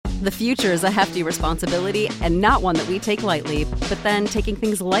The future is a hefty responsibility and not one that we take lightly, but then taking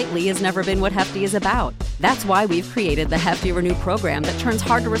things lightly has never been what Hefty is about. That's why we've created the Hefty Renew program that turns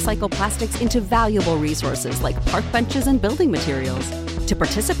hard-to-recycle plastics into valuable resources like park benches and building materials. To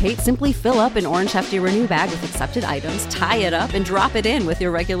participate, simply fill up an orange Hefty Renew bag with accepted items, tie it up, and drop it in with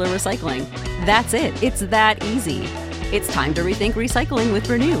your regular recycling. That's it. It's that easy. It's time to rethink recycling with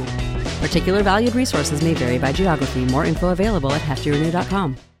Renew. Particular valued resources may vary by geography. More info available at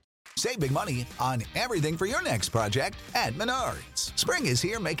heftyrenew.com. Save big money on everything for your next project at Menards. Spring is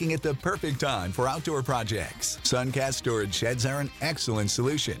here, making it the perfect time for outdoor projects. Suncast storage sheds are an excellent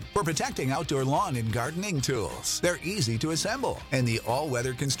solution for protecting outdoor lawn and gardening tools. They're easy to assemble, and the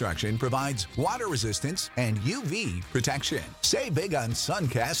all-weather construction provides water resistance and UV protection. Save big on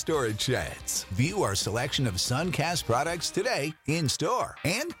Suncast storage sheds. View our selection of Suncast products today in store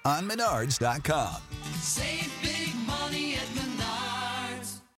and on Menards.com. Save big money at Menards.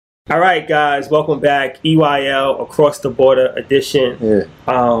 All right, guys, welcome back. EYL Across the Border edition. Yeah.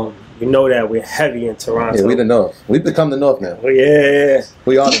 You know that we're heavy in Toronto. Yeah, we the North. We've become the North now. Oh, yeah.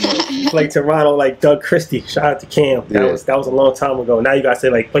 We are the North. Play Toronto like Doug Christie. Shout out to Cam. That was a long time ago. Now you guys say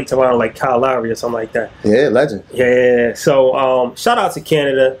like play Toronto like Kyle Lowry or something like that. Yeah, legend. Yeah. So shout out to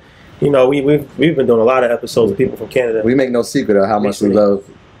Canada. You know, we've been doing a lot of episodes with people from Canada. We make no secret of how much we love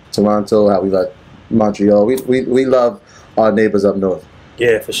Toronto, how we love Montreal. We love our neighbors up north.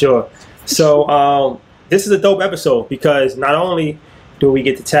 Yeah, for sure. So this is a dope episode because not only do we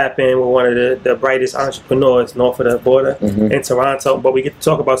get to tap in with one of the brightest entrepreneurs north of the border in Toronto, but we get to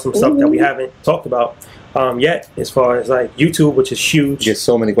talk about some stuff that we haven't talked about yet, as far as like YouTube, which is huge. You get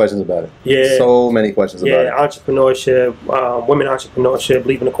so many questions about it. Yeah. So many questions about it. Yeah, entrepreneurship, women entrepreneurship,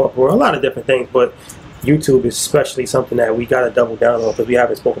 leaving the corporate world, a lot of different things, but YouTube is especially something that we got to double down on because we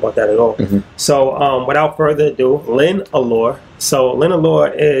haven't spoke about that at all. So without further ado, Lynn Allure. So Lynn Allure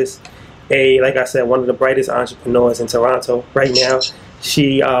is like I said, one of the brightest entrepreneurs in Toronto right now.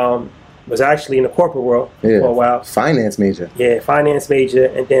 She was actually in the corporate world for a while. Finance major. Yeah, finance major,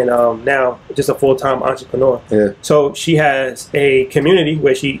 and then now just a full-time entrepreneur. Yeah. So she has a community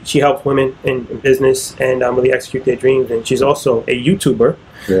where she helps women in business and really execute their dreams, and she's also a YouTuber.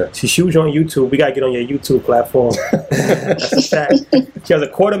 Yeah. She's huge on YouTube. We gotta get on your YouTube platform. That's a fact. She has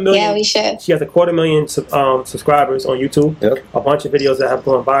 250,000. Yeah, we should. She has 250,000 subscribers on YouTube. Yep. A bunch of videos that have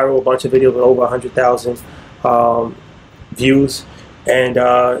gone viral. A bunch of videos with over 100,000 views.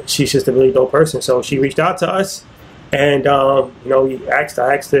 And she's just a really dope person. So she reached out to us, and we asked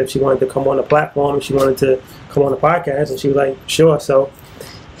her if she wanted to come on the platform, and she wanted to come on the podcast, and she was like, sure. So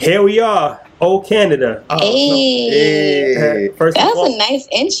here we are. Old Canada. Hey. First that was a nice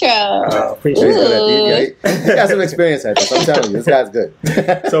intro. Appreciate it. You got some experience at this. I'm telling you, this guy's good.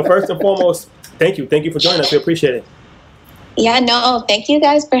 So first and foremost, thank you for joining us. We appreciate it. Yeah, no, thank you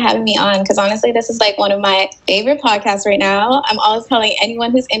guys for having me on, because honestly, this is like one of my favorite podcasts right now. I'm always telling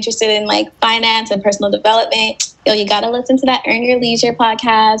anyone who's interested in like finance and personal development, you got to listen to that Earn Your Leisure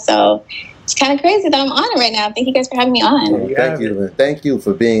podcast. So it's kind of crazy that I'm on it right now. Thank you guys for having me on. Thank you. Thank you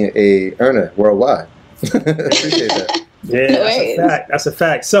for being a earner worldwide. Appreciate that. Yeah, that's a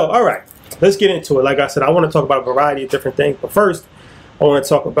fact. So, all right, let's get into it. Like I said, I want to talk about a variety of different things. But first, I want to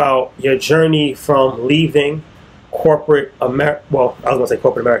talk about your journey from leaving corporate America. Well, I was going to say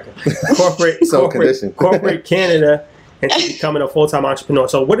corporate America. Corporate Canada, and becoming a full-time entrepreneur.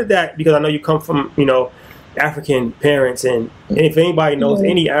 So what did that, because I know you come from, African parents, and if anybody knows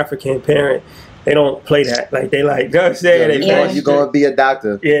any African parent, they don't play that. Like they like, go say you're going to be a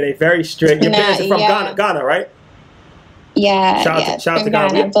doctor. Yeah, they very strict. Your parents are from Ghana, right? Yeah, shout out to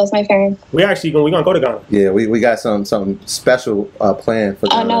Ghana. Those my parents. We're going to go to Ghana. Yeah, we got something special planned for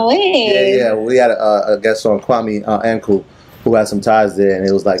Ghana. Oh, no way. Yeah. We had a guest on, Kwame Anku, who had some ties there, and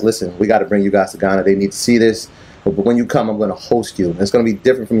it was like, listen, we got to bring you guys to Ghana. They need to see this. But when you come, I'm going to host you. It's going to be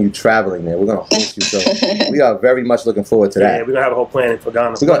different from you traveling there. We're going to host you. So we are very much looking forward to that. Yeah, we're going to have a whole plan for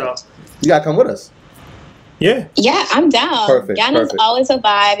Ghana. You got to come with us. Yeah. Yeah, I'm down. Ghana's always a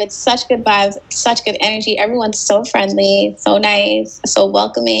vibe. It's such good vibes, such good energy. Everyone's so friendly, so nice, so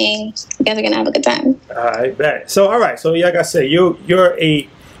welcoming. You guys are going to have a good time. All right, bet. So, all right. So, like I said, you're a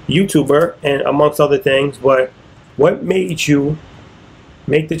YouTuber, and amongst other things, but what made you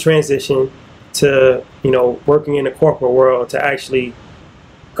make the transition to, working in the corporate world to actually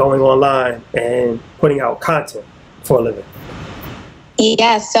going online and putting out content for a living?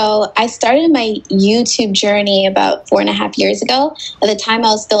 Yeah, so I started my YouTube journey about 4.5 years ago. At the time, I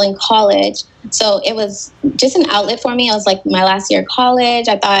was still in college. So it was just an outlet for me. I was like my last year of college.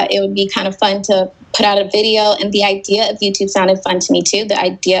 I thought it would be kind of fun to put out a video, and the idea of YouTube sounded fun to me too, the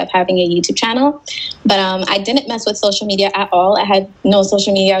idea of having a YouTube channel. But I didn't mess with social media at all. I had no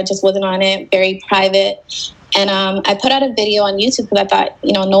social media. I just wasn't on it, very private. And I put out a video on YouTube because I thought,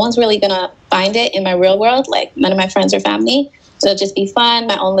 no one's really going to find it in my real world, like none of my friends or family. So it'll just be fun,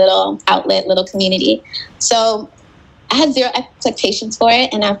 my own little outlet, little community. So I had zero expectations for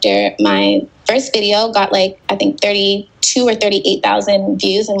it. And after my first video got I think 32 or 38,000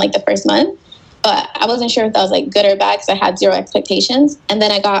 views in the first month. But I wasn't sure if that was good or bad because I had zero expectations. And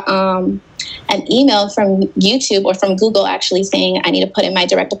then I got an email from YouTube or from Google actually saying I need to put in my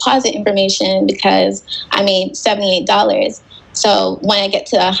direct deposit information because I made $78. So when I get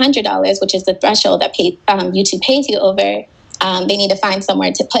to $100, which is the threshold that YouTube pays you over, they need to find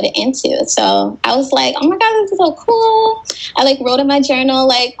somewhere to put it into. So I was like, oh my God, this is so cool. I wrote in my journal,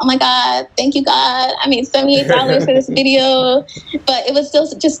 oh my God, thank you, God. I made $78 for this video. But it was still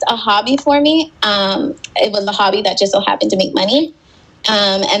just a hobby for me. It was a hobby that just so happened to make money.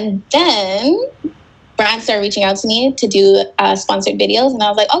 And then brands started reaching out to me to do sponsored videos. And I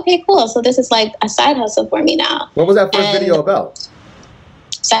was like, okay, cool. So this is a side hustle for me now. What was that first video about?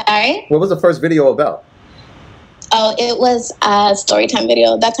 Sorry? What was the first video about? Oh, it was a story time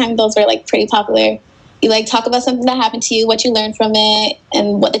video. That time those were pretty popular. You talk about something that happened to you, what you learned from it,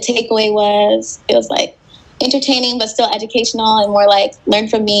 and what the takeaway was. It was entertaining but still educational and more learn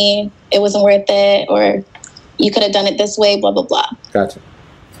from me. It wasn't worth it, or you could have done it this way, blah, blah, blah. Gotcha.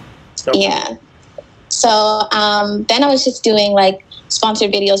 Yeah. So then I was just doing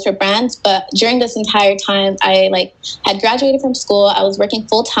sponsored videos for brands. But during this entire time, I had graduated from school. I was working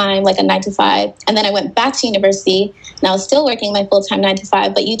full time, a 9 to 5. And then I went back to university and I was still working my full time 9 to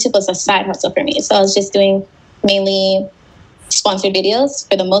 5, but YouTube was a side hustle for me. So I was just doing mainly sponsored videos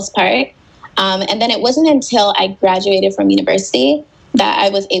for the most part. And then it wasn't until I graduated from university that I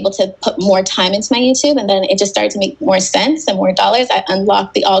was able to put more time into my YouTube. And then it just started to make more sense and more dollars. I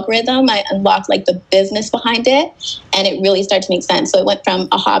unlocked the algorithm. I unlocked the business behind it. And it really started to make sense. So it went from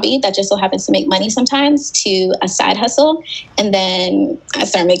a hobby that just so happens to make money sometimes to a side hustle. And then I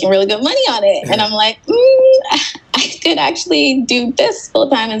started making really good money on it. And I'm like, I could actually do this full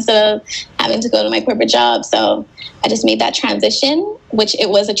time instead of having to go to my corporate job. So I just made that transition, which it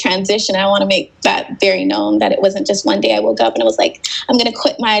was a transition. I want to make that very known that it wasn't just one day I woke up and it was I'm going to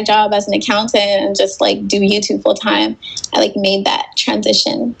quit my job as an accountant and just do YouTube full time. I made that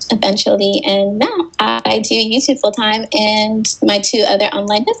transition eventually. And now I do YouTube full time and my 2 other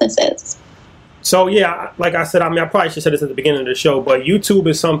online businesses. So yeah, like I said, I probably should say this at the beginning of the show, but YouTube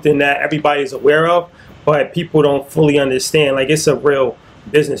is something that everybody is aware of, but people don't fully understand. It's a real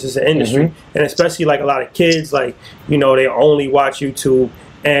business, it's an industry. And especially a lot of kids, they only watch YouTube,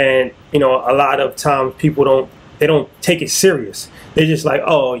 and a lot of times people don't take it serious. They're just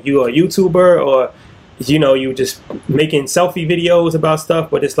oh, you a YouTuber, or you just making selfie videos about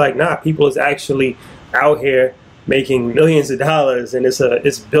stuff. But it's nah, people is actually out here making millions of dollars, and it's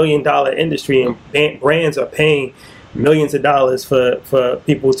 $1 billion industry, and brands are paying millions of dollars for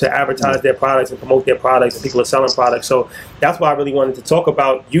people to advertise their products and promote their products, and people are selling products. So that's why I really wanted to talk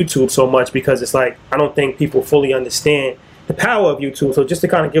about YouTube so much, because it's I don't think people fully understand the power of YouTube. So just to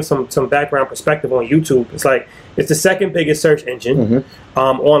kind of give some background perspective on YouTube, it's the second biggest search engine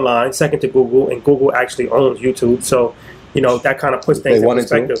online, second to Google, and Google actually owns YouTube. So that kind of puts things in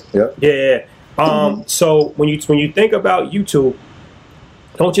perspective. Yeah. So when you think about YouTube,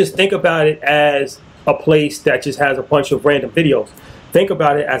 don't just think about it as a place that just has a bunch of random videos. Think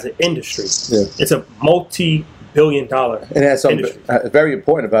about it as an industry. Yeah. It's a multi-billion-dollar and that's something very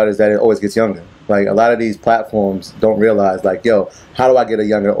important about it, is that it always gets younger. A lot of these platforms don't realize, how do I get a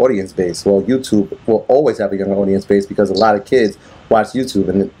younger audience base? Well, YouTube will always have a younger audience base because a lot of kids watch YouTube.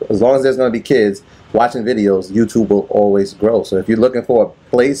 And as long as there's going to be kids watching videos, YouTube will always grow. So if you're looking for a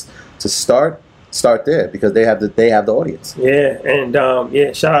place to start there, because they have the audience. Yeah,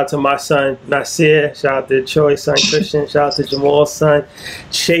 and shout out to my son Nasir, shout out to Troy's son Christian, shout out to Jamal's son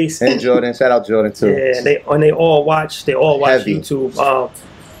Chase, and Jordan. Shout out Jordan too. Yeah, they all watch Heavy. YouTube.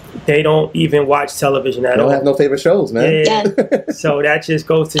 They don't even watch television at all. They don't have no favorite shows, man. Yeah. So that just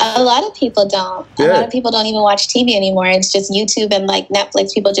goes to a lot of people don't. A lot of people don't even watch TV anymore. It's just YouTube and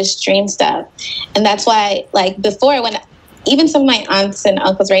Netflix. People just stream stuff, and that's why before, when even some of my aunts and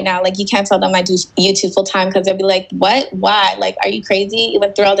uncles right now, you can't tell them I do YouTube full time, because they'll be like, what? Why? Are you crazy? You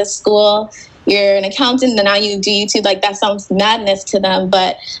went through all this school, you're an accountant, and now you do YouTube. That sounds madness to them.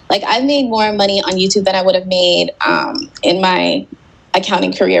 But I've made more money on YouTube than I would have made in my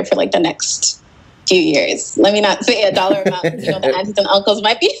accounting career for the next few years. Let me not say a dollar amount, because the aunts and uncles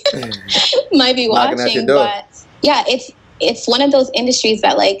might be watching. But yeah, it's one of those industries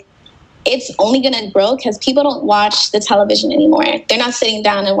that it's only going to grow because people don't watch the television anymore. They're not sitting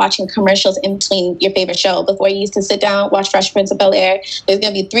down and watching commercials in between your favorite show. Before, you used to sit down, watch Fresh Prince of Bel-Air. There's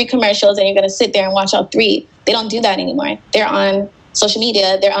going to be 3 commercials and you're going to sit there and watch all 3. They don't do that anymore. They're on social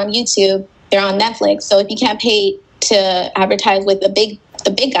media. They're on YouTube. They're on Netflix. So if you can't pay to advertise with the big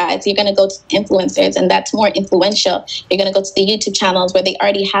guys, you're going to go to influencers, and that's more influential. You're going to go to the YouTube channels where they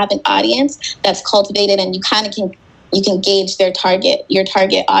already have an audience that's cultivated, and you kind of can gauge your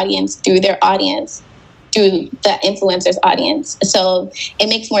target audience through their audience, through the influencer's audience. So it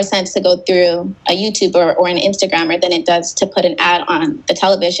makes more sense to go through a YouTuber or an Instagrammer than it does to put an ad on the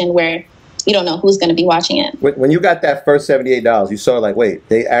television where you don't know who's going to be watching it. When you got that first $78, you saw like, wait,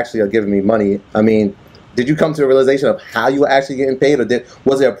 they actually are giving me money. I mean, did you come to the realization of how you were actually getting paid, or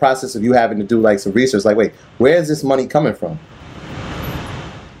was there a process of you having to do like some research? Like, wait, where is this money coming from?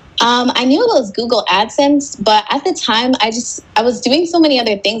 I knew it was Google AdSense, but at the time, I was doing so many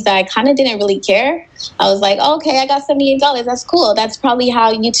other things that I kind of didn't really care. I was like, oh, okay, I got $78. That's cool. That's probably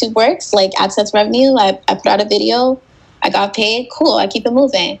how YouTube works, like AdSense revenue. I put out a video, I got paid, cool, I keep it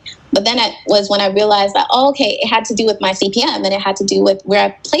moving. But then it was when I realized that, oh, okay, it had to do with my CPM, and it had to do with where I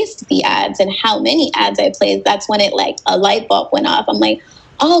placed the ads and how many ads I placed. That's when it, like, a light bulb went off. I'm like,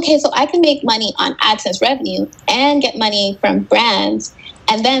 oh, okay, so I can make money on AdSense revenue and get money from brands,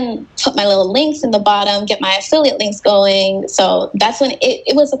 and then put my little links in the bottom, get my affiliate links going. So that's when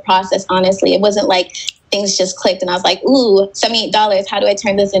it was a process, honestly. It wasn't like things just clicked and I was like, ooh, $78, how do I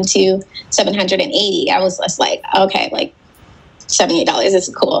turn this into $780? I was just like, okay, like $78 is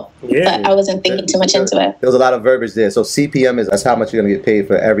cool. Yeah. But I wasn't thinking too much into it. There was a lot of verbiage there. So CPM that's how much you're going to get paid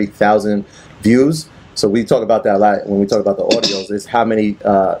for every 1,000 views. So we talk about that a lot when we talk about the audios. Is how much you're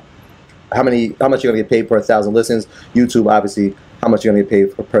going to get paid per 1,000 listens. YouTube, obviously, how much you're going to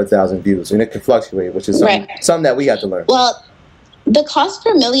get paid per 1,000 views. And it can fluctuate, which is something that we have to learn. Well, the cost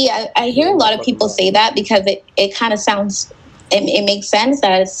per milli, I hear a lot of people say that because it kind of sounds, it makes sense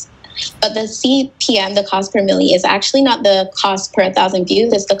but the CPM, the cost per milli, is actually not the cost per 1,000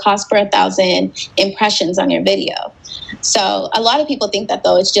 views. It's the cost per 1,000 impressions on your video. So a lot of people think that,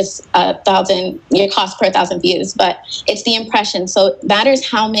 though, it's just your cost per 1,000 views, but it's the impression. So it matters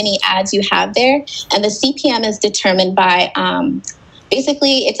how many ads you have there. And the CPM is determined by,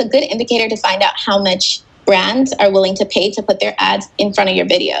 basically, it's a good indicator to find out how much brands are willing to pay to put their ads in front of your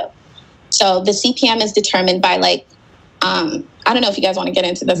video. So the CPM is determined by, like, I don't know if you guys want to get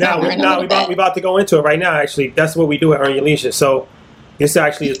into this. We're about to go into it right now, actually. That's what we do at Earn Your Leisure. So this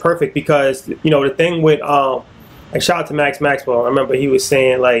actually is perfect because, the thing with, like, shout out to Max Maxwell. I remember he was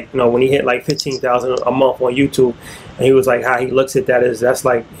saying, like, when he hit like 15,000 a month on YouTube, and he was like, how he looks at that is, that's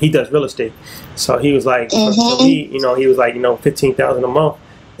like, he does real estate. So he was like, so he was like, 15,000 a month,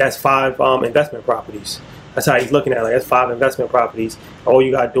 that's 5 investment properties. That's how he's looking at it. Like, that's 5 investment properties. All you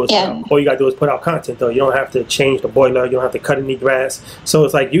gotta do is put out content, though. You don't have to change the boiler. You don't have to cut any grass. So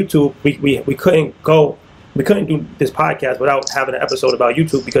it's like YouTube. We couldn't do this podcast without having an episode about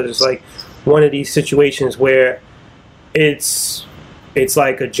YouTube, because it's like one of these situations where it's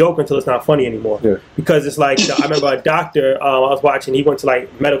like a joke until it's not funny anymore. Yeah. Because it's like, I remember a doctor I was watching. He went to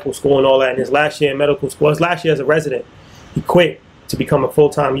like medical school and all that. And his last year in medical school, his last year as a resident, he quit to become a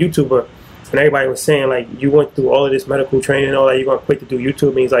full-time YouTuber. And everybody was saying, like, you went through all of this medical training and all that, you're going to quit to do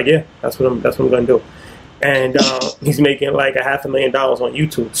YouTube? And he's like, yeah, that's what I'm going to do. And he's making like $500,000 on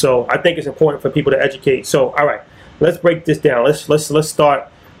YouTube. So I think it's important for people to educate. So, all right, let's break this down. Let's start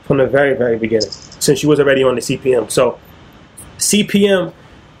from the very, very beginning, since you was already on the CPM. So CPM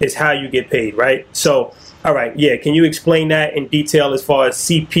is how you get paid, right? So, all right, yeah, can you explain that in detail as far as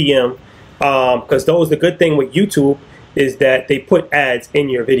CPM? Because the good thing with YouTube is that they put ads in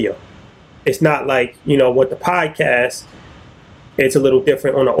your video. It's not like, with the podcast, it's a little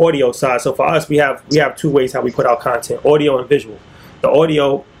different on the audio side. So for us, we have 2 ways how we put out content: audio and visual. The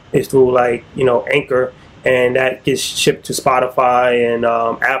audio is through like, Anchor, and that gets shipped to Spotify and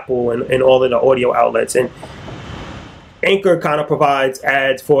Apple and all of the audio outlets. And Anchor kind of provides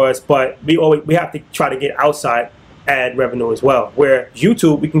ads for us, but we have to try to get outside ad revenue as well. Where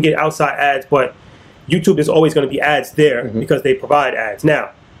YouTube, we can get outside ads, but YouTube is always going to be ads there because they provide ads.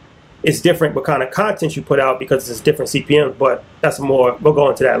 Now, it's different what kind of content you put out because it's different CPM, but we'll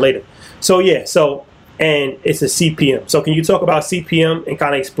go into that later. So yeah, and it's a CPM. So can you talk about CPM and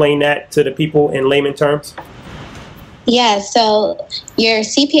kind of explain that to the people in layman terms? Yeah, so your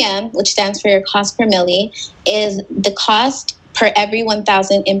CPM, which stands for your cost per milli, is the cost per every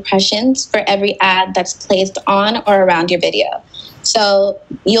 1,000 impressions for every ad that's placed on or around your video. So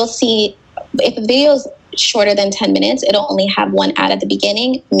you'll see if a video is shorter than 10 minutes, it'll only have one ad at the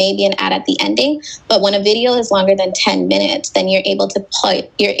beginning, maybe an ad at the ending. But when a video is longer than 10 minutes, then you're able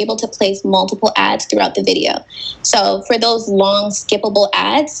to place multiple ads throughout the video. So for those long skippable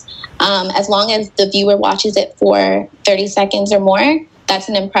ads, as long as the viewer watches it for 30 seconds or more, that's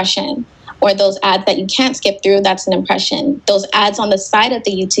an impression. Or those ads that you can't skip through, that's an impression. Those ads on the side of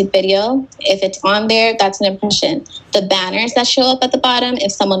the YouTube video, if it's on there, that's an impression. The banners that show up at the bottom,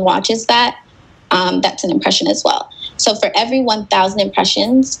 if someone watches that, that's an impression as well. So for every 1,000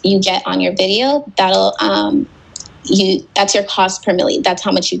 impressions you get on your video, that's your cost per milli. That's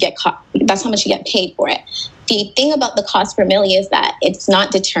how much you get. That's how much you get paid for it. The thing about the cost per milli is that it's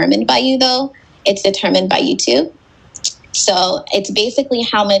not determined by you, though. It's determined by YouTube. So it's basically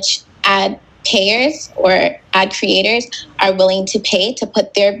how much ad payers or ad creators are willing to pay to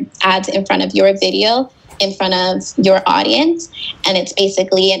put their ads in front of your video, in front of your audience. And it's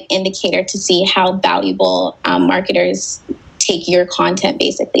basically an indicator to see how valuable marketers take your content,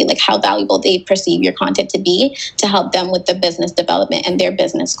 basically, like how valuable they perceive your content to be to help them with the business development and their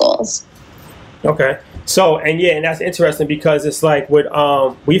business goals. Okay. So, and that's interesting because it's like what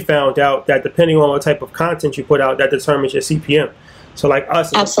we found out that depending on what type of content you put out, that determines your CPM. So like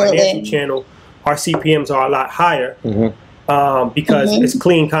us as a financial channel, our CPMs are a lot higher because it's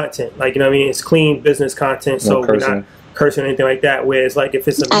clean content. Like, you know what I mean? It's clean business content. So we're not cursing or anything like that. Whereas like if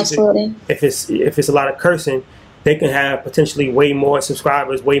it's a music, if it's a lot of cursing, they can have potentially way more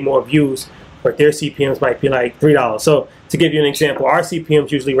subscribers, way more views, but their CPMs might be like $3. So to give you an example, our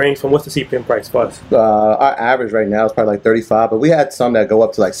CPMs usually range from, what's the CPM price for us? Our average right now is probably like 35, but we had some that go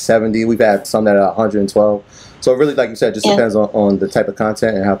up to like 70. We've had some that are 112. So it really, like you said, just depends on the type of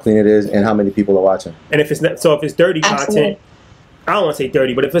content and how clean it is and how many people are watching. And if it's not, so if it's dirty content, I don't want to say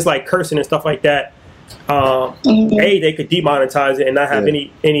dirty, but if it's like cursing and stuff like that, they could demonetize it and not have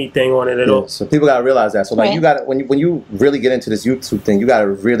anything on it at all. So people gotta realize that. So like you gotta when you really get into this YouTube thing, you gotta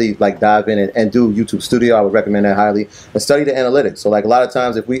really like dive in and do YouTube Studio. I would recommend that highly, and study the analytics. So like a lot of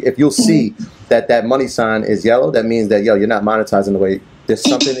times, if you'll see that money sign is yellow, that means that you're not monetizing the way. There's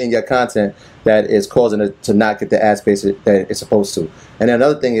something in your content that is causing it to not get the ad space that it's supposed to. And then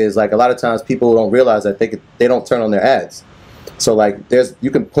another thing is like a lot of times people don't realize that they don't turn on their ads. So like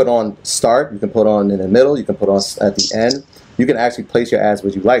you can put on start, you can put on in the middle, you can put on at the end. You can actually place your ads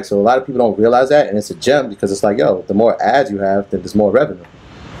where you like. So a lot of people don't realize that, and it's a gem because it's like, the more ads you have, then there's more revenue.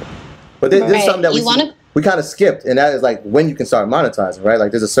 But there's something that we kind of skipped, and that is like when you can start monetizing, right?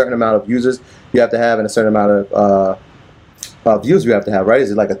 Like there's a certain amount of users you have to have and a certain amount of views you have to have, right?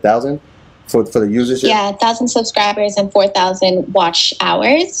 Is it like 1,000 for the users? Yeah, 1,000 subscribers and 4,000 watch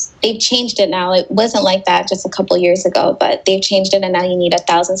hours. They've changed it now. It wasn't like that just a couple years ago, but they've changed it, and now you need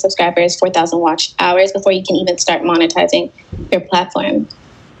 1,000 subscribers, 4,000 watch hours before you can even start monetizing your platform.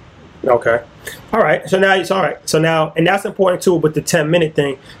 Okay. All right. So now it's all right. So now, and that's important too, but the 10-minute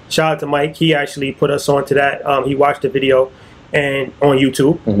thing, shout out to Mike. He actually put us on to that. He watched the video and on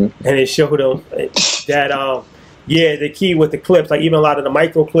YouTube, and it showed him that, the key with the clips, like even a lot of the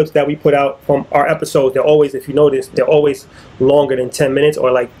micro clips that we put out from our episodes, they're always, if you notice, they're always longer than 10 minutes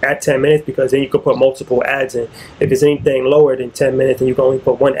or like at 10 minutes, because then you could put multiple ads in. If it's anything lower than 10 minutes, then you can only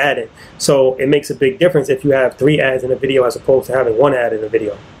put one ad in. So it makes a big difference if you have 3 ads in a video as opposed to having 1 ad in a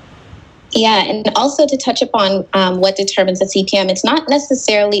video. Yeah, and also to touch upon what determines the CPM, it's not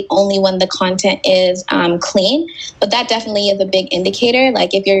necessarily only when the content is clean, but that definitely is a big indicator.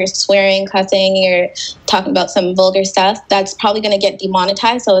 Like if you're swearing, cussing, you're talking about some vulgar stuff, that's probably going to get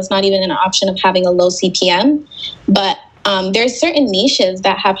demonetized, so it's not even an option of having a low CPM. But there's certain niches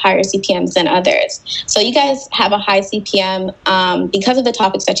that have higher CPMs than others. So you guys have a high CPM because of the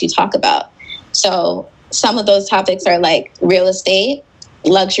topics that you talk about. So some of those topics are like real estate,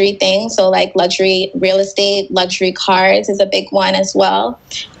 luxury things, so like luxury real estate, luxury cars is a big one as well.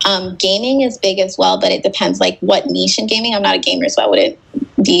 Gaming is big as well, but it depends like what niche in gaming. I'm not a gamer, so I wouldn't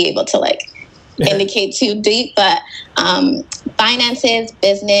be able to like indicate too deep, but finances,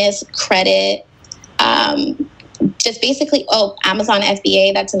 business, credit, just basically, Amazon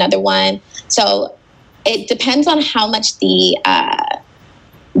FBA, that's another one. So it depends on how much the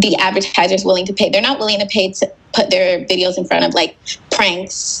advertiser is willing to pay. They're not willing to pay to put their videos in front of like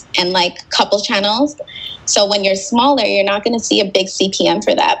pranks and like couple channels. So when you're smaller, you're not going to see a big CPM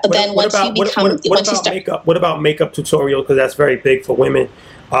for that. But then once you become, makeup? What about makeup tutorial? Because that's very big for women.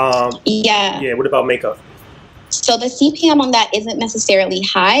 Yeah. What about makeup? So the CPM on that isn't necessarily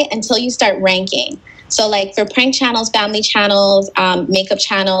high until you start ranking. So like for prank channels, family channels, makeup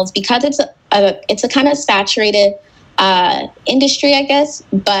channels, because it's a kind of saturated industry, I guess,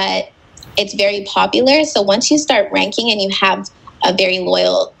 but it's very popular. So once you start ranking and you have a very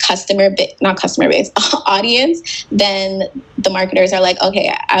loyal not customer base, audience, then the marketers are like,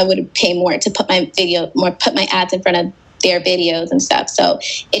 okay, I would pay more to put my ads in front of their videos and stuff. So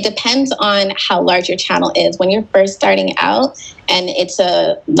it depends on how large your channel is. When you're first starting out and it's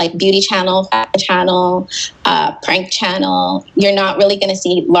a like beauty channel, fashion channel, prank channel, you're not really going to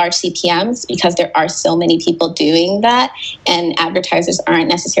see large CPMs because there are so many people doing that, and advertisers aren't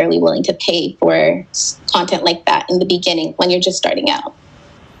necessarily willing to pay for content like that in the beginning when you're just starting out.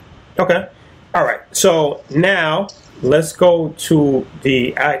 Okay. All right. So now let's go to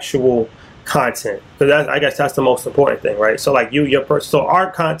the actual content, because I guess that's the most important thing, right? So like so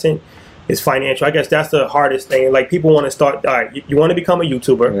our content is financial. I guess that's the hardest thing. Like people want to start, all right, you want to become a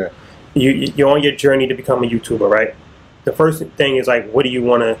YouTuber. Yeah. You're on your journey to become a YouTuber, right? The first thing is like, what do you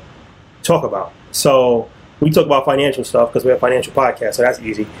want to talk about? So we talk about financial stuff because we're a financial podcast, so that's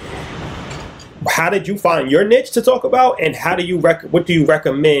easy. How did you find your niche to talk about, and how do you what do you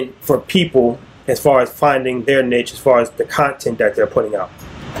recommend for people as far as finding their niche, as far as the content that they're putting out?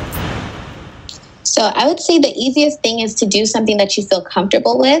 So I would say the easiest thing is to do something that you feel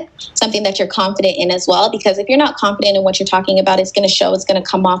comfortable with, something that you're confident in as well, because if you're not confident in what you're talking about, it's going to show, it's going to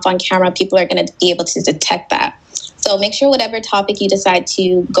come off on camera. People are going to be able to detect that. So make sure whatever topic you decide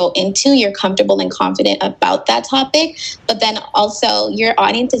to go into, you're comfortable and confident about that topic. But then also your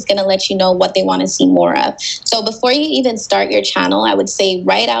audience is going to let you know what they want to see more of. So before you even start your channel, I would say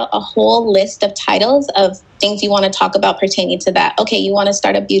write out a whole list of titles of things you want to talk about pertaining to that. Okay, you want to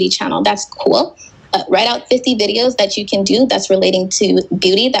start a beauty channel. That's cool. Write out 50 videos that you can do that's relating to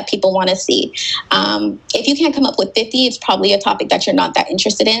beauty that people want to see. If you can't come up with 50, it's probably a topic that you're not that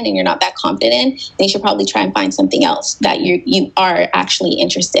interested in and you're not that confident in. Then you should probably try and find something else that you are actually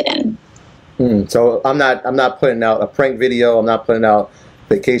interested in. So I'm not putting out a prank video. I'm not putting out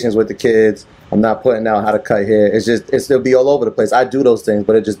vacations with the kids. I'm not putting out how to cut hair. It'll be all over the place. I do those things,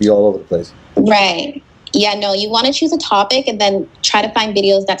 but it just be all over the place. Right. Yeah, no, you want to choose a topic and then try to find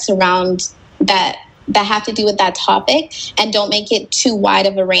videos that surround that have to do with that topic, and don't make it too wide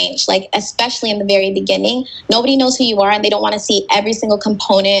of a range. Like, especially in the very beginning, nobody knows who you are and they don't want to see every single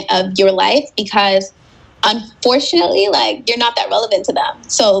component of your life because unfortunately, like, you're not that relevant to them.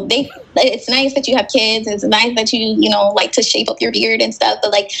 So it's nice that you have kids. It's nice that you like to shape up your beard and stuff.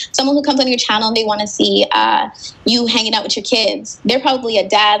 But like someone who comes on your channel and they want to see you hanging out with your kids, they're probably a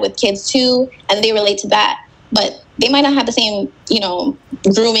dad with kids too, and they relate to that. But they might not have the same,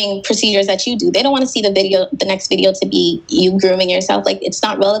 grooming procedures that you do. They don't want to see the next video to be you grooming yourself. Like, it's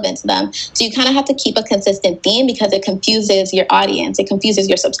not relevant to them. So you kind of have to keep a consistent theme because it confuses your audience. It confuses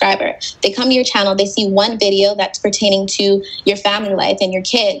your subscriber. They come to your channel, they see one video that's pertaining to your family life and your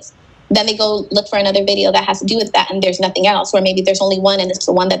kids. Then they go look for another video that has to do with that, and there's nothing else. Or maybe there's only one, and it's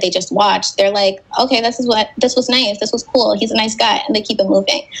the one that they just watched. They're like, okay, this was nice. This was cool. He's a nice guy, and they keep it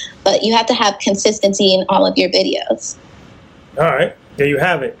moving. But you have to have consistency in all of your videos. All right, there you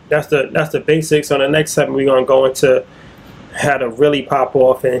have it. That's the basics. On the next segment, we're gonna go into how to really pop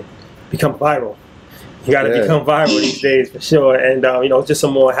off and become viral. You got to become viral these days for sure, and just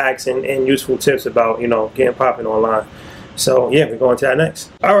some more hacks and useful tips about getting popping online. So yeah, we're going to that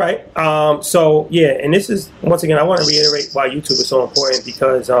next. All right. So yeah, and this is, once again, I want to reiterate why YouTube is so important,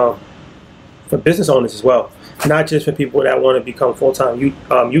 because for business owners as well, not just for people that want to become full-time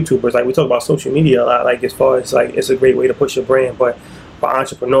YouTubers. Like, we talk about social media a lot, like as far as like it's a great way to push your brand, but for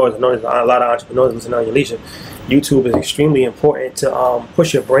entrepreneurs, I know there's a lot of entrepreneurs listening on your leisure, YouTube is extremely important to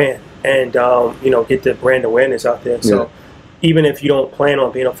push your brand and get the brand awareness out there. So even if you don't plan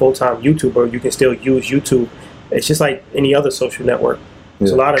on being a full-time YouTuber, you can still use YouTube. It's just like any other social network.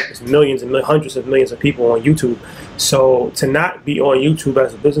 There's there's millions and hundreds of millions of people on YouTube. So to not be on YouTube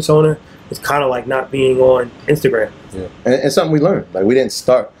as a business owner is kind of like not being on Instagram. Yeah, and something we learned. Like, we didn't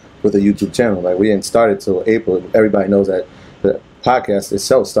start with a YouTube channel. Like, we didn't start it till April. Everybody knows that the podcast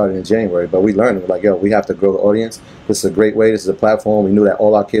itself started in January, but we learned, like, we have to grow the audience. This is a great way. This is a platform. We knew that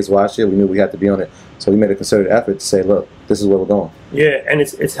all our kids watched it. We knew we had to be on it. So we made a concerted effort to say, look, this is where we're going. Yeah, and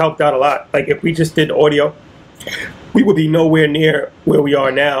it's helped out a lot. Like, if we just did audio, we would be nowhere near where we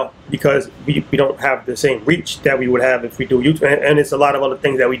are now, because we don't have the same reach that we would have if we do YouTube. And it's a lot of other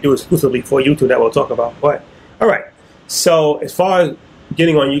things that we do exclusively for YouTube that we'll talk about. But all right, so as far as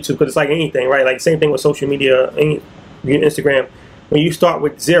getting on YouTube, because it's like anything, right? Like, same thing with social media, Instagram. When you start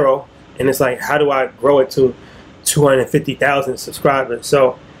with 0, and it's like, how do I grow it to 250,000 subscribers?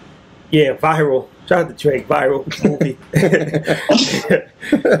 So yeah, viral. Shout out to Drake, viral movie.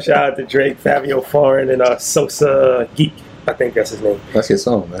 Shout out to Drake, Fabio Foreign, and Sosa Geek. I think that's his name. That's your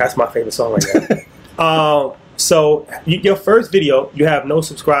song, man. That's my favorite song right now. So your first video, you have no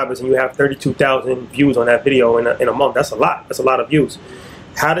subscribers and you have 32,000 views on that video in a month. That's a lot. That's a lot of views.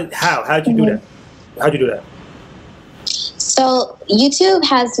 How'd you do that? How'd you do that? So YouTube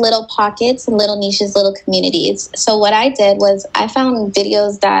has little pockets and little niches, little communities. So what I did was I found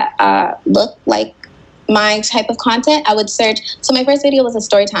videos that look like my type of content. I would search. So my first video was a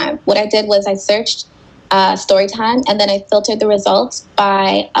story time. What I did was I searched story time, and then I filtered the results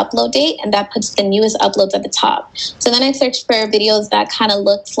by upload date, and that puts the newest uploads at the top. So then I searched for videos that kind of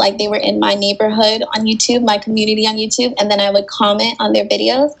looked like they were in my neighborhood on YouTube, my community on YouTube, and then I would comment on their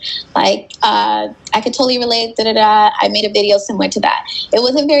videos. Like, I could totally relate, I made a video similar to that. It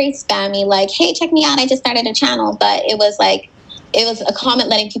wasn't very spammy, like, hey, check me out, I just started a channel, but it was like, it was a comment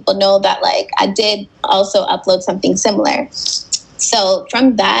letting people know that, like, I did also upload something similar. So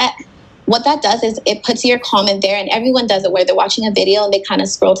from that, what that does is it puts your comment there, and everyone does it where they're watching a video and they kind of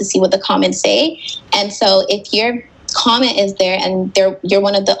scroll to see what the comments say. And so if your comment is there and you're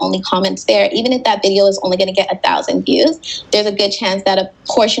one of the only comments there, even if that video is only going to get 1,000 views, there's a good chance that a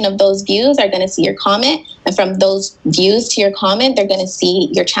portion of those views are going to see your comment. And from those views to your comment, they're going to see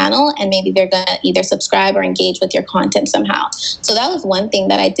your channel, and maybe they're going to either subscribe or engage with your content somehow. So that was one thing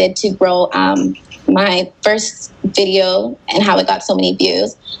that I did to grow my first video and how it got so many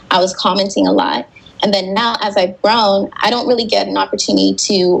views. I was commenting a lot. And then now as I've grown, I don't really get an opportunity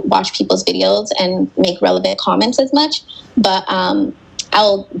to watch people's videos and make relevant comments as much. But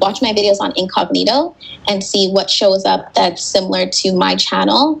I'll watch my videos on incognito and see what shows up that's similar to my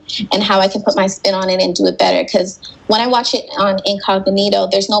channel and how I can put my spin on it and do it better. Because when I watch it on incognito,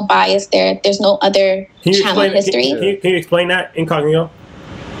 there's no bias there. There's no other channel history. Can you explain that, incognito?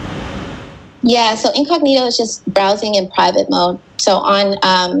 Yeah, so incognito is just browsing in private mode. So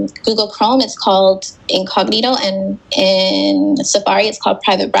on Google Chrome, it's called incognito, and in Safari, it's called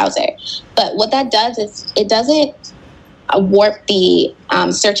private browser. But what that does is it doesn't warp the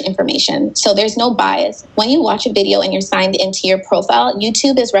search information. So there's no bias. When you watch a video and you're signed into your profile,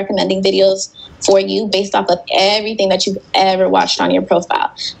 YouTube is recommending videos for you based off of everything that you've ever watched on your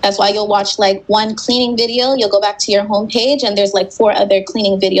profile. That's why you'll watch like one cleaning video, you'll go back to your homepage, and there's like 4 other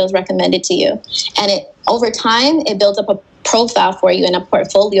cleaning videos recommended to you. And over time, it builds up a profile for you and a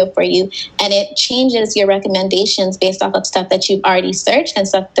portfolio for you, and it changes your recommendations based off of stuff that you've already searched and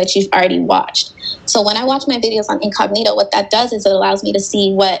stuff that you've already watched. So when I watch my videos on incognito, what that does is it allows me to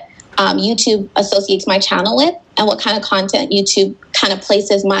see what YouTube associates my channel with and what kind of content YouTube kind of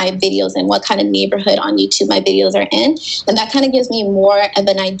places my videos in, what kind of neighborhood on YouTube my videos are in. And that kind of gives me more of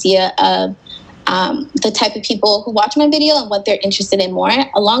an idea of the type of people who watch my video and what they're interested in more,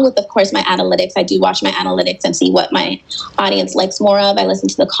 along with, of course, my analytics. I do watch my analytics and see what my audience likes more of. I listen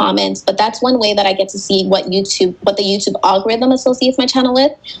to the comments, but that's one way that I get to see what the YouTube algorithm associates my channel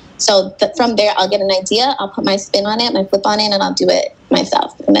with. So from there, I'll get an idea. I'll put my spin on it, my flip on it, and I'll do it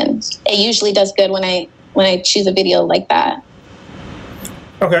myself. And then it usually does good when I choose a video like that.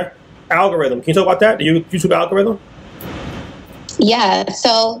 Okay, algorithm. Can you talk about that? The YouTube algorithm? Yeah.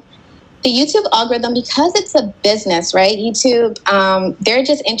 So the YouTube algorithm, because it's a business, right? YouTube, they're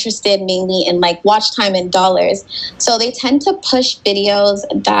just interested mainly in like watch time and dollars. So they tend to push videos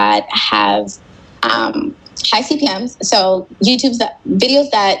that have high CPMs. So videos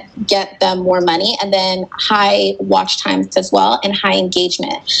that get them more money, and then high watch times as well, and high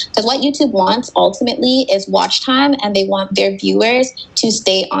engagement. Because what YouTube wants ultimately is watch time, and they want their viewers to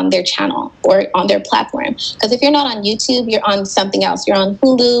stay on their channel or on their platform. Because if you're not on YouTube, you're on something else. You're on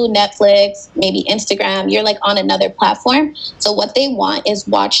Hulu, Netflix, maybe Instagram. You're like on another platform. So what they want is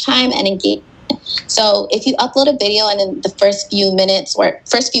watch time and engagement. So if you upload a video and in the first few minutes or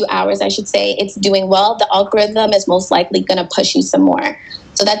first few hours, I should say, it's doing well, the algorithm is most likely going to push you some more.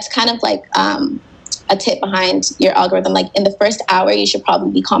 So that's kind of like a tip behind your algorithm. Like in the first hour, you should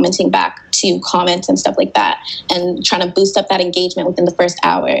probably be commenting back to comments and stuff like that, and trying to boost up that engagement within the first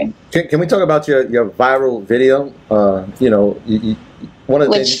hour. Can we talk about your viral video? One of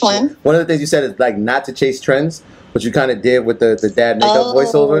the things you said is like not to chase trends, which you kind of did with the dad makeup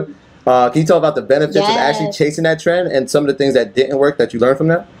voiceover. Can you talk about the benefits of actually chasing that trend and some of the things that didn't work that you learned from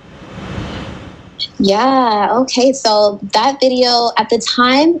that? Yeah, okay. So that video at the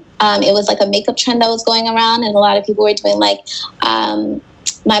time, it was like a makeup trend that was going around, and a lot of people were doing like,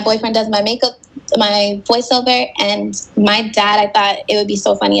 my boyfriend does my makeup, my voiceover, and my dad, I thought it would be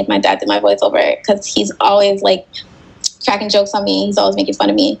so funny if my dad did my voiceover, because he's always like cracking jokes on me. He's always making fun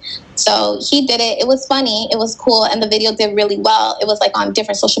of me. So he did it. It was funny. It was cool. And the video did really well. It was like on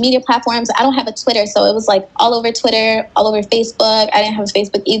different social media platforms. I don't have a Twitter, so it was like all over Twitter, all over Facebook. I didn't have a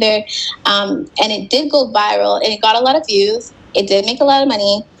Facebook either. And it did go viral, and it got a lot of views. It did make a lot of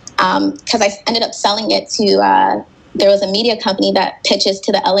money. because I ended up selling it to, there was a media company that pitches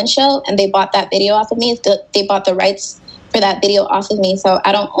to the Ellen Show, and they bought that video off of me. They bought the rights for that video off of me, so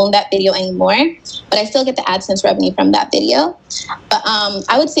I don't own that video anymore, but I still get the AdSense revenue from that video. But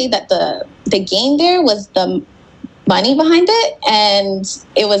I would say that the game there was the money behind it, and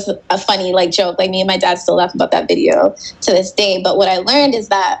it was a funny like joke. Like, me and my dad still laugh about that video to this day. But what I learned is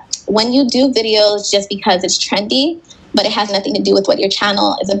that when you do videos just because it's trendy, but it has nothing to do with what your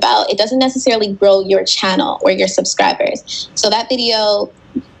channel is about, it doesn't necessarily grow your channel or your subscribers. So that video,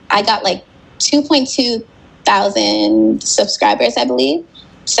 I got like 2.2 thousand subscribers, I believe,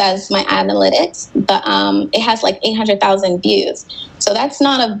 says my analytics, but it has like 800,000 views. So that's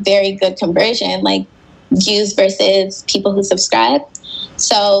not a very good conversion, like views versus people who subscribe.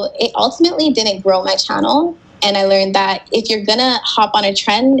 So it ultimately didn't grow my channel. And I learned that if you're gonna hop on a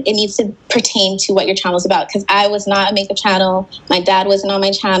trend, it needs to pertain to what your channel is about. Because I was not a makeup channel. My dad wasn't on my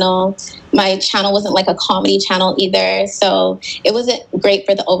channel. My channel wasn't like a comedy channel either. So it wasn't great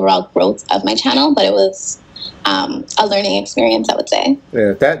for the overall growth of my channel, but it was a learning experience, I would say.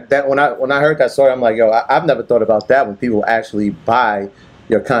 Yeah, that when I heard that story, I'm like, yo, I've never thought about that when people actually buy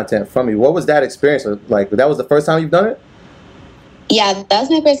your content from you. What was that experience like? That was the first time you've done it? Yeah, that was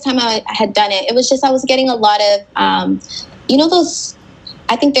my first time I had done it. It was just I was getting a lot of, you know, those,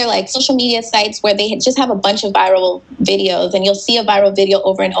 I think they're like social media sites where they just have a bunch of viral videos, and you'll see a viral video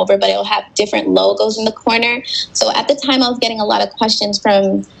over and over, but it'll have different logos in the corner. So at the time, I was getting a lot of questions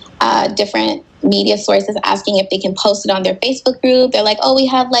from different media sources asking if they can post it on their Facebook group. They're like, oh, we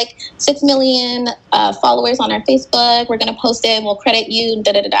have like 6 million followers on our Facebook. We're going to post it and we'll credit you,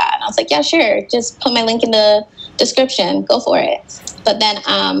 da da da da. And I was like, yeah, sure. Just put my link in the description. Go for it. But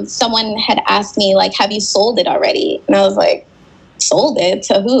then someone had asked me, like, have you sold it already? And I was like, sold it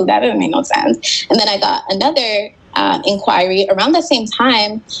to who? That doesn't make no sense. And then I got another inquiry around the same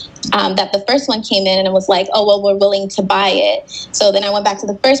time that the first one came in, and it was like, oh, well, we're willing to buy it. So then I went back to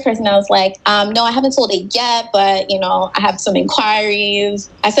the first person. I was like, no, I haven't sold it yet, but, you know, I have some inquiries.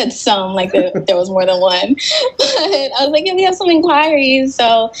 I said some, like there was more than one. But I was like, yeah, we have some inquiries.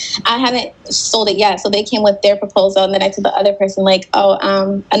 So I haven't sold it yet. So they came with their proposal. And then I told the other person, like, oh,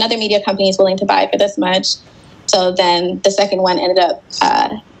 another media company is willing to buy it for this much. So then the second one ended up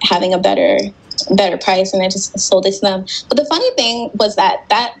having a better price, and I just sold it to them. But the funny thing was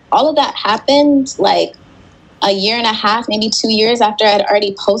that all of that happened like a year and a half, maybe 2 years after I'd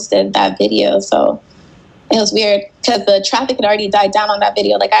already posted that video. So it was weird because the traffic had already died down on that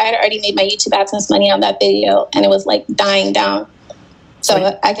video. Like, I had already made my YouTube AdSense money on that video, and it was like dying down.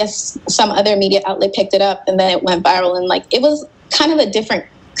 So I guess some other media outlet picked it up, and then it went viral. And like, it was kind of a different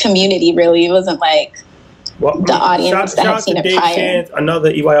community, really. It wasn't like the audience that had seen it prior. Chance,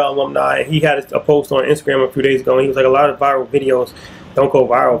 another EYL alumni, he had a post on Instagram a few days ago, and he was like, a lot of viral videos don't go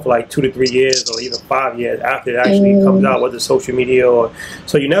viral for like 2 to 3 years or even 5 years after it actually comes out, whether it's social media or,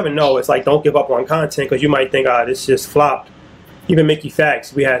 so you never know. It's like, don't give up on content, because you might think, this just flopped. Even Mickey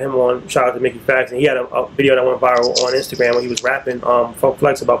Facts, we had him on, shout out to Mickey Facts, and he had a video that went viral on Instagram when he was rapping Funk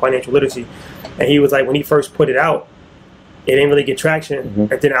Flex about financial literacy, and he was like, when he first put it out, it didn't really get traction,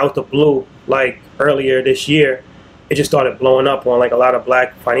 and then out the blue, like earlier this year, it just started blowing up on like a lot of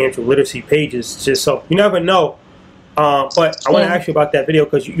Black financial literacy pages. Just so you never know. But I want to ask you about that video,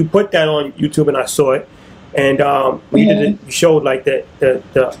 because you put that on YouTube and I saw it, and when you did it, you showed like the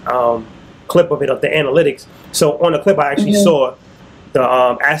clip of it, of the analytics. So on the clip, I actually saw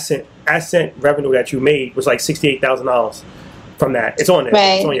the ascent revenue that you made was like $68,000 from that. It's on there.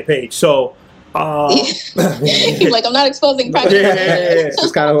 Right. It's on your page. So. Like, I'm not exposing private.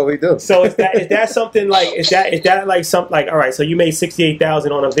 It's kind of what we do. So is that something like is that like something like, all right, so you made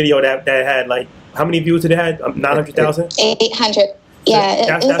 $68,000 on a video that had like, how many views did it had? 900,000. 800.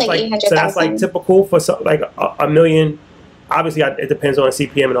 Yeah, it was like 800,000. So that's like typical for like a million. Obviously, it depends on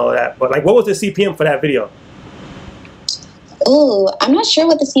CPM and all of that. But like, what was the CPM for that video? Ooh, I'm not sure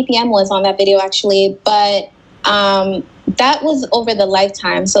what the CPM was on that video actually, but that was over the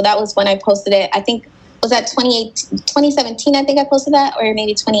lifetime. So that was when I posted it. I think, was that 2017, I think I posted that, or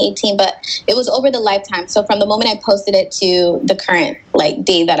maybe 2018, but it was over the lifetime. So from the moment I posted it to the current like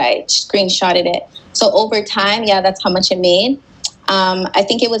day that I screenshotted it. So over time, yeah, that's how much it made. I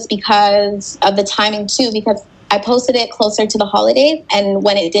think it was because of the timing too, because I posted it closer to the holidays, and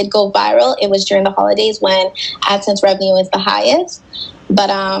when it did go viral, it was during the holidays when AdSense revenue is the highest. But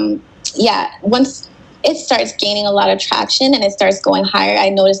yeah, once it starts gaining a lot of traction and it starts going higher, I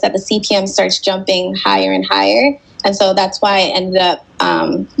noticed that the CPM starts jumping higher and higher. And so that's why I ended up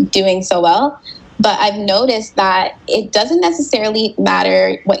doing so well. But I've noticed that it doesn't necessarily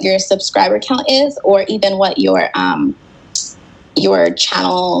matter what your subscriber count is, or even what your your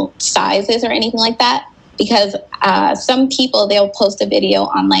channel size is or anything like that. Because some people, they'll post a video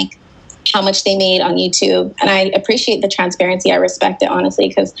on like how much they made on YouTube. And I appreciate the transparency. I respect it, honestly,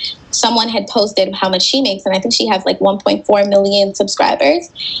 because someone had posted how much she makes. And I think she has like 1.4 million subscribers.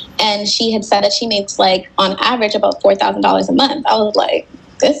 And she had said that she makes like on average about $4,000 a month. I was like,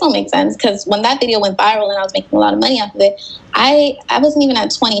 this don't make sense. Because when that video went viral and I was making a lot of money off of it, I wasn't even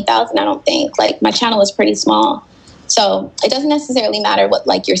at 20,000, I don't think. Like my channel was pretty small. So it doesn't necessarily matter what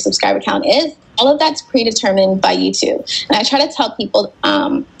like your subscriber count is. All of that's predetermined by YouTube. And I try to tell people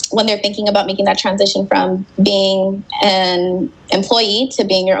when they're thinking about making that transition from being an employee to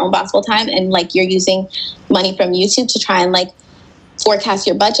being your own boss full time, and like you're using money from YouTube to try and like forecast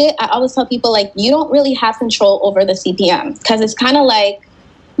your budget. I always tell people like you don't really have control over the CPM, because it's kind of like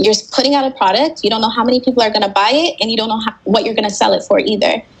you're putting out a product. You don't know how many people are going to buy it, and you don't know what you're going to sell it for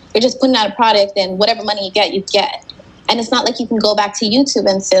either. You're just putting out a product, and whatever money you get, you get. And it's not like you can go back to YouTube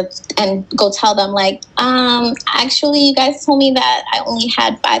and go tell them like, actually, you guys told me that I only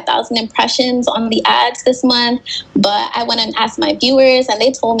had 5,000 impressions on the ads this month, but I went and asked my viewers and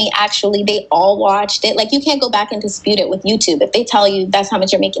they told me actually they all watched it. Like you can't go back and dispute it with YouTube. If they tell you that's how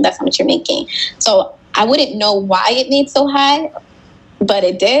much you're making, that's how much you're making. So I wouldn't know why it made so high, but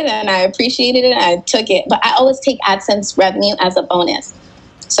it did, and I appreciated it and I took it. But I always take AdSense revenue as a bonus.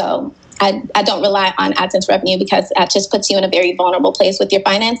 So I don't rely on AdSense revenue because that just puts you in a very vulnerable place with your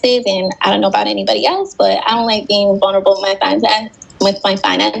finances. And I don't know about anybody else, but I don't like being vulnerable with my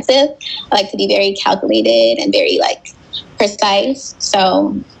finances. I like to be very calculated and very like precise.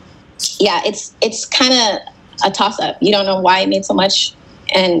 So yeah, it's kind of a toss up. You don't know why it made so much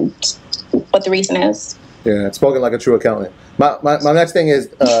and what the reason is. Yeah, spoken like a true accountant. My next thing is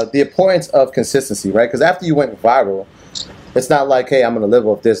the importance of consistency, right? Because after you went viral, it's not like, hey, I'm going to live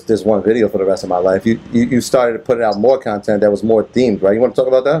off this one video for the rest of my life. You started to put out more content that was more themed, right? You want to talk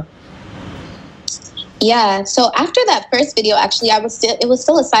about that? Yeah. So after that first video, actually, it was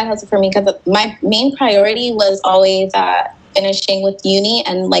still a side hustle for me because my main priority was always finishing with uni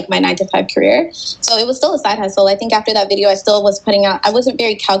and like my 9-to-5 career. So it was still a side hustle. I think after that video, I still was putting out, I wasn't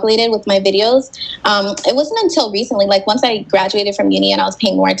very calculated with my videos. It wasn't until recently, like once I graduated from uni and I was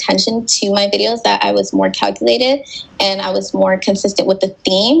paying more attention to my videos, that I was more calculated and I was more consistent with the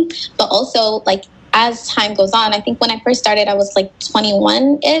theme. But also like as time goes on, I think when I first started, I was like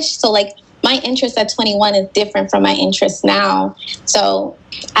 21-ish. So like my interest at 21 is different from my interest now. So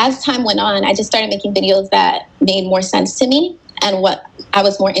as time went on, I just started making videos that made more sense to me and what I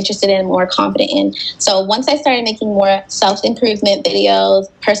was more interested in, more confident in. So once I started making more self-improvement videos,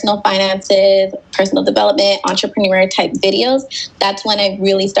 personal finances, personal development, entrepreneur type videos, that's when I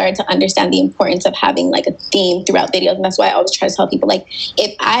really started to understand the importance of having like a theme throughout videos. And that's why I always try to tell people, like,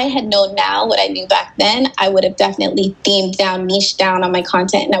 if I had known now what I knew back then, I would have definitely themed down, niched down on my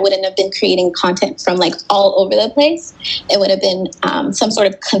content, and I wouldn't have been creating content from like all over the place. It would have been some sort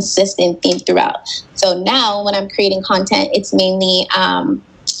of consistent theme throughout. So now when I'm creating content, it's mainly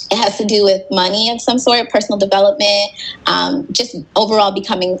it has to do with money of some sort, personal development, just overall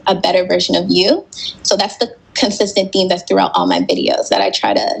becoming a better version of you. So that's the consistent theme that's throughout all my videos that I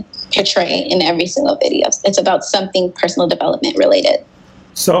try to portray in every single video. It's about something personal development related.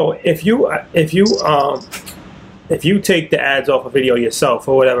 So if you take the ads off a video yourself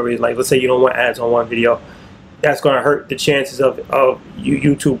for whatever reason, like let's say you don't want ads on one video, that's going to hurt the chances of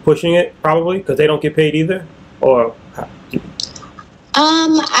YouTube pushing it, probably, because they don't get paid either? Or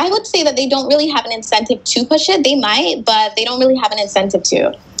I would say that they don't really have an incentive to push it. They might, but they don't really have an incentive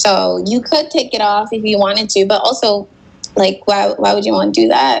to. So you could take it off if you wanted to, but also, like, why would you want to do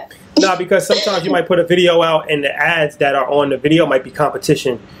that? No, because sometimes you might put a video out and the ads that are on the video might be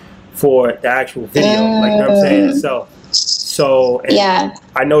competition for the actual video. Like, you know what I'm saying? So yeah,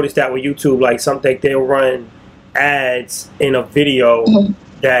 I noticed that with YouTube, like something they'll run ads in a video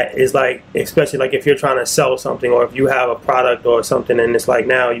that is like, especially like if you're trying to sell something or if you have a product or something, and it's like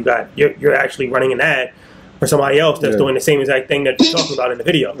now you're actually running an ad for somebody else that's doing the same exact thing that you're talking about in the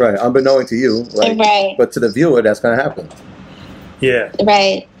video. Right, unbeknown to you. Like, right. But to the viewer, that's going to happen. Yeah.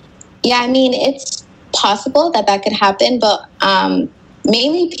 Right. Yeah, I mean, it's possible that could happen, but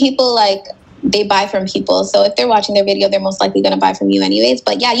mainly people, like, they buy from people. So if they're watching their video, they're most likely going to buy from you anyways.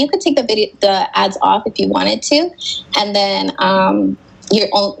 But yeah, you could take the ads off if you wanted to. And then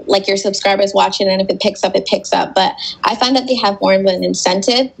your subscribers watch it, and if it picks up, it picks up. But I find that they have more of an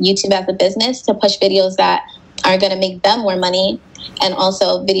incentive, YouTube as a business, to push videos that are going to make them more money, and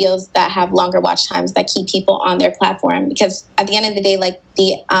also videos that have longer watch times that keep people on their platform. Because at the end of the day, like,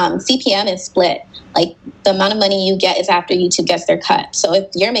 the CPM is split. Like, the amount of money you get is after YouTube gets their cut. So if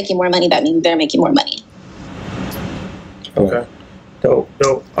you're making more money, that means they're making more money. Okay. Dope.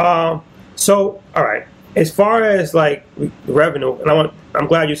 So, all right. As far as like revenue, and I'm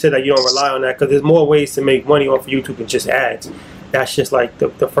glad you said that you don't rely on that, because there's more ways to make money off of YouTube than just ads. That's just like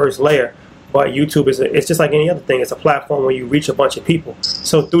the first layer. But YouTube it's just like any other thing. It's a platform where you reach a bunch of people.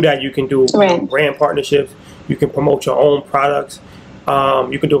 So through that, you can do brand partnerships. You can promote your own products.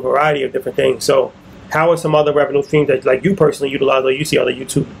 You can do a variety of different things. So how are some other revenue streams that like you personally utilize, or you see other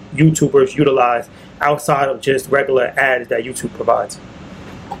YouTubers utilize outside of just regular ads that YouTube provides?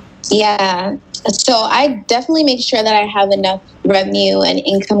 Yeah. So I definitely make sure that I have enough revenue and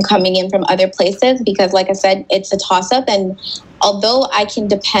income coming in from other places, because like I said, it's a toss-up. And although I can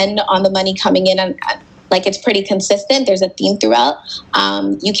depend on the money coming in and like it's pretty consistent, there's a theme throughout,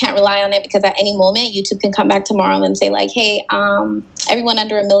 you can't rely on it, because at any moment YouTube can come back tomorrow and say like, hey, everyone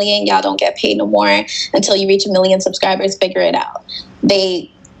under 1 million, y'all don't get paid no more until you reach 1 million subscribers, figure it out.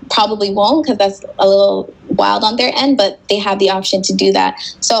 They probably won't, because that's a little wild on their end, but they have the option to do that.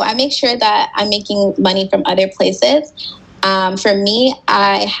 So I make sure that I'm making money from other places. For me,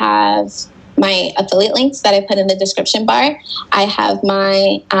 I have my affiliate links that I put in the description bar. I have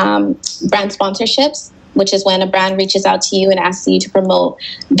my brand sponsorships, which is when a brand reaches out to you and asks you to promote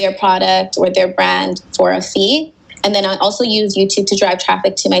their product or their brand for a fee. And then I also use YouTube to drive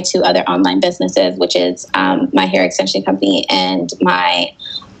traffic to my 2 other online businesses, which is my hair extension company and my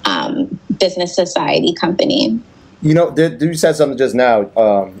business society company. You know, you said something just now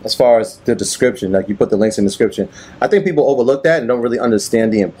as far as the description, like you put the links in the description. I think people overlook that and don't really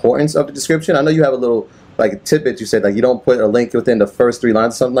understand the importance of the description. I know you have a little like a tidbit. You said like you don't put a link within the first 3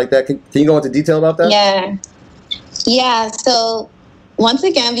 lines, something like that. Can you go into detail about that? Yeah. So once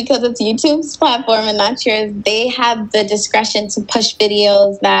again, because it's YouTube's platform and not yours, they have the discretion to push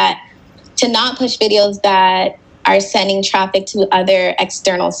videos to not push videos that are sending traffic to other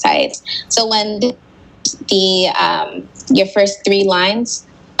external sites. So when your first 3 lines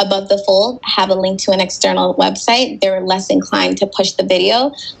above the fold have a link to an external website, they're less inclined to push the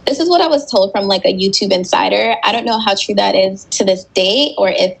video. This is what I was told from like a YouTube insider. I don't know how true that is to this day, or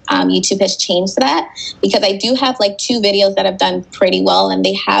if YouTube has changed that, because I do have like 2 videos that have done pretty well and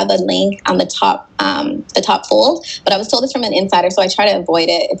they have a link on the top fold, but I was told this from an insider, so I try to avoid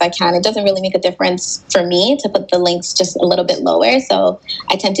it if I can. It doesn't really make a difference for me to put the links just a little bit lower, so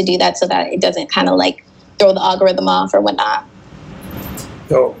I tend to do that so that it doesn't kind of like throw the algorithm off or whatnot.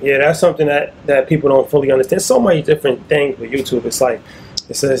 So yeah, that's something that people don't fully understand. So many different things with YouTube. It's like,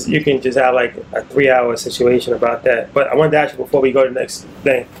 it says you can just have like a 3-hour situation about that. But I wanted to ask you before we go to the next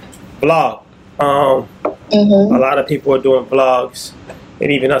thing, vlog. A lot of people are doing vlogs,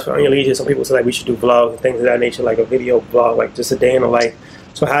 and even us on Your Leisure, some people say like we should do vlogs and things of that nature, like a video vlog, like just a day in the life.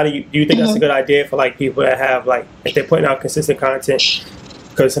 So how do you think that's a good idea for like people that have like, if they're putting out consistent content?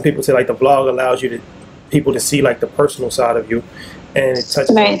 Because some people say like the vlog allows people to see like the personal side of you, and it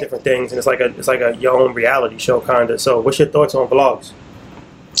touches on different things, and it's like a your own reality show kind of. So what's your thoughts on vlogs?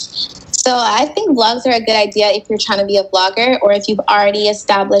 So I think vlogs are a good idea if you're trying to be a vlogger or if you've already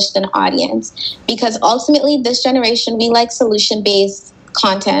established an audience, because ultimately this generation, we like solution-based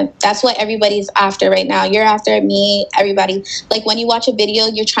content. That's what everybody's after right now. You're after, me, everybody. Like when you watch a video,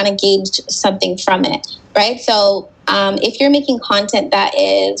 you're trying to gauge something from it, right? So if you're making content that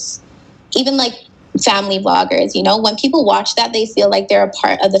is even like family vloggers, you know, when people watch that, they feel like they're a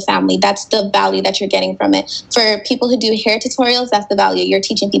part of the family. That's the value that you're getting from it. For people who do hair tutorials, that's the value. You're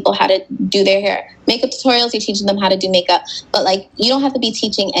teaching people how to do their hair. Makeup tutorials, you're teaching them how to do makeup. But like, you don't have to be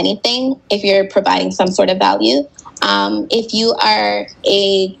teaching anything if you're providing some sort of value. If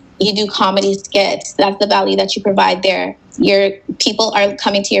you do comedy skits, that's the value that you provide there. Your people are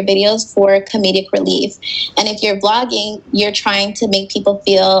coming to your videos for comedic relief. And if you're vlogging, you're trying to make people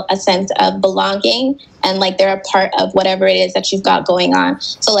feel a sense of belonging and like they're a part of whatever it is that you've got going on.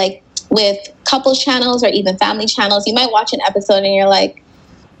 So like with couples channels or even family channels, you might watch an episode and you're like,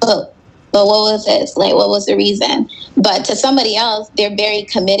 oh, but what was this? Like, what was the reason? But to somebody else, they're very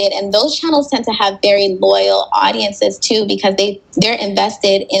committed. And those channels tend to have very loyal audiences too, because they're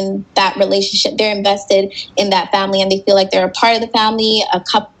invested in that relationship. They're invested in that family and they feel like they're a part of the family,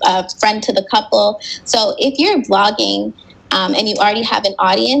 a friend to the couple. So if you're vlogging and you already have an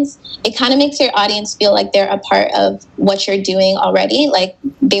audience, it kind of makes your audience feel like they're a part of what you're doing already. Like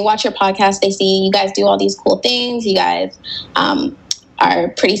they watch your podcast, they see you guys do all these cool things. You guys, are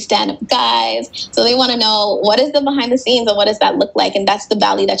pretty stand-up guys. So they want to know what is the behind the scenes and what does that look like? And that's the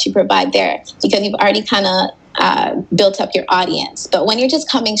value that you provide there, because you've already kind of built up your audience. But when you're just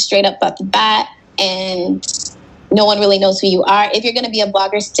coming straight up at the bat and no one really knows who you are, if you're going to be a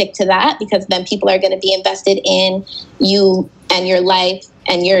blogger, stick to that, because then people are going to be invested in you and your life,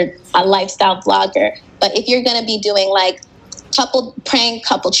 and you're a lifestyle blogger. But if you're going to be doing like couple prank,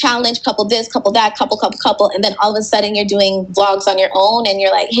 couple challenge, couple this, couple that, couple, and then all of a sudden you're doing vlogs on your own and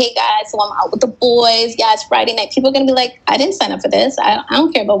you're like, hey guys, so I'm out with the boys. Yeah, it's Friday night. People are going to be like, I didn't sign up for this. I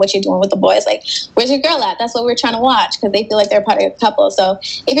don't care about what you're doing with the boys. Like, where's your girl at? That's what we're trying to watch, because they feel like they're part of your couple. So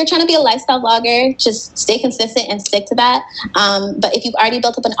if you're trying to be a lifestyle vlogger, just stay consistent and stick to that. But if you've already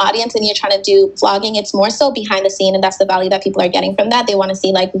built up an audience and you're trying to do vlogging, it's more so behind the scene, and that's the value that people are getting from that. They want to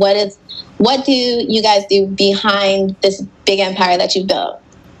see, like, what do you guys do behind this big empire that you built?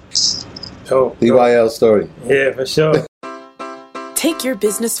 Oh, BYL story. yeah, for sure. Take your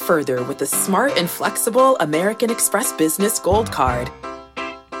business further with the smart and flexible American Express Business Gold Card.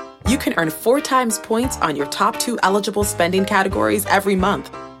 You can earn 4 times points on your top 2 eligible spending categories every month,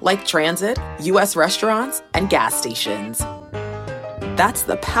 like transit, U.S. restaurants, and gas stations. That's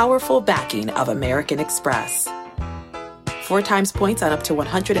the powerful backing of American Express. 4 times points on up to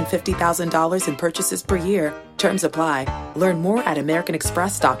 $150,000 in purchases per year. Terms apply. Learn more at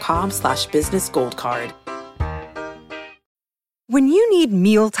americanexpress.com/businessgoldcard. When you need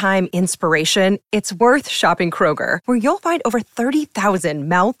mealtime inspiration, it's worth shopping Kroger, where you'll find over 30,000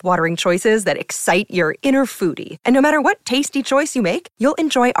 mouth-watering choices that excite your inner foodie. And no matter what tasty choice you make, you'll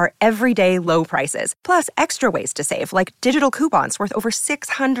enjoy our everyday low prices, plus extra ways to save, like digital coupons worth over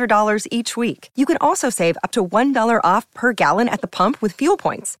 $600 each week. You can also save up to $1 off per gallon at the pump with fuel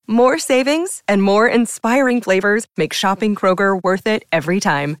points. More savings and more inspiring flavors make shopping Kroger worth it every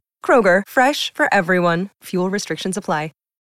time. Kroger, fresh for everyone. Fuel restrictions apply.